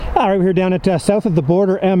All right, we're here down at South of the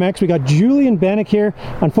Border MX. We got Julian Bennick here.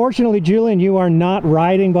 Unfortunately, Julian, you are not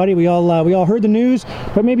riding, buddy. We all heard the news,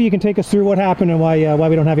 but maybe you can take us through what happened and why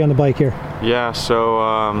we don't have you on the bike here. Yeah, so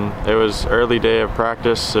it was early day of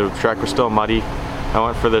practice. The track was still muddy. I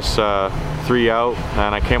went for this 3 out,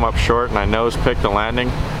 and I came up short, and I nose picked the landing.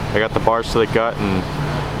 I got the bars to the gut, and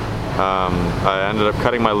I ended up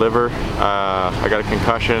cutting my liver. I got a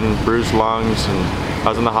concussion, bruised lungs, and I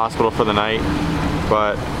was in the hospital for the night.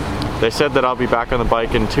 But they said that I'll be back on the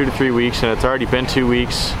bike in 2 to 3 weeks, and it's already been 2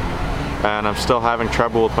 weeks, and I'm still having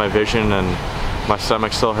trouble with my vision, and my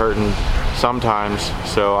stomach's still hurting sometimes.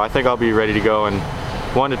 So I think I'll be ready to go in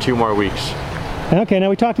 1 to 2 more weeks. Okay, now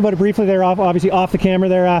we talked about it briefly there, obviously off the camera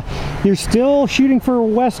there. You're still shooting for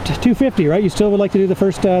West 250, right? You still would like to do the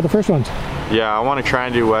first ones? Yeah, I want to try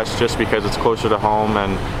and do West just because it's closer to home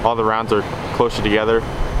and all the rounds are closer together.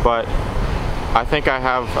 But I think I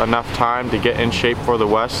have enough time to get in shape for the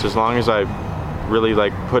West as long as I really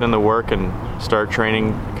put in the work and start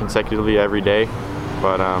training consecutively every day.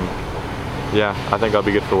 But yeah, I think I'll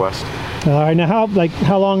be good for West. All right, now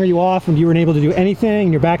how long are you off, and you weren't able to do anything,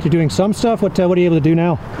 and you're back to doing some stuff? What are you able to do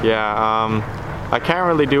now? Yeah, I can't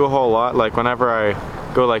really do a whole lot. Like whenever I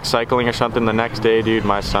go cycling or something, the next day, dude,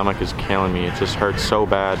 my stomach is killing me. It just hurts so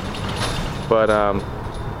bad. But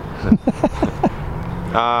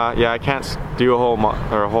yeah, I can't do a whole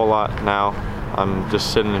lot now. I'm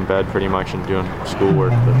just sitting in bed pretty much and doing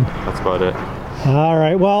schoolwork, but that's about it. All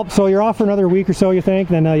right, well, so you're off for another week or so, you think?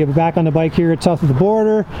 Then you'll be back on the bike here at South of the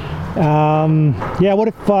Border. Yeah, what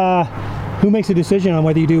if, who makes a decision on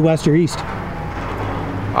whether you do West or East?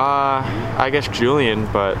 I guess Julian,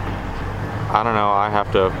 but I don't know. I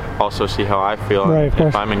have to also see how I feel, right,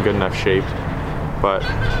 if I'm in good enough shape. But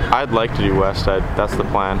I'd like to do West. That's the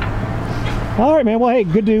plan. All right, man. Well, hey,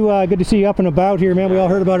 good to see you up and about here, man. We all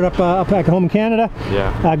heard about it up back home in Canada.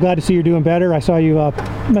 Yeah. Glad to see you're doing better. I saw you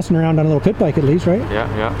messing around on a little pit bike at least, right? Yeah.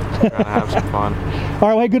 Trying to have some fun. All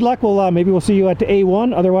right, well, hey, good luck. Maybe we'll see you at the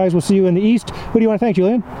A1. Otherwise, we'll see you in the East. Who do you want to thank,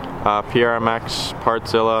 Julian? PRMX,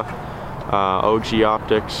 Partzilla, OG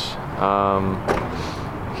Optics.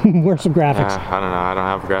 Where's some graphics? I don't know. I don't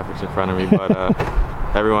have graphics in front of me, but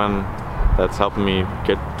everyone that's helping me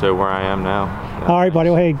get to where I am now. All right, buddy.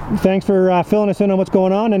 Well, hey, thanks for filling us in on what's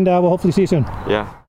going on, and we'll hopefully see you soon. Yeah.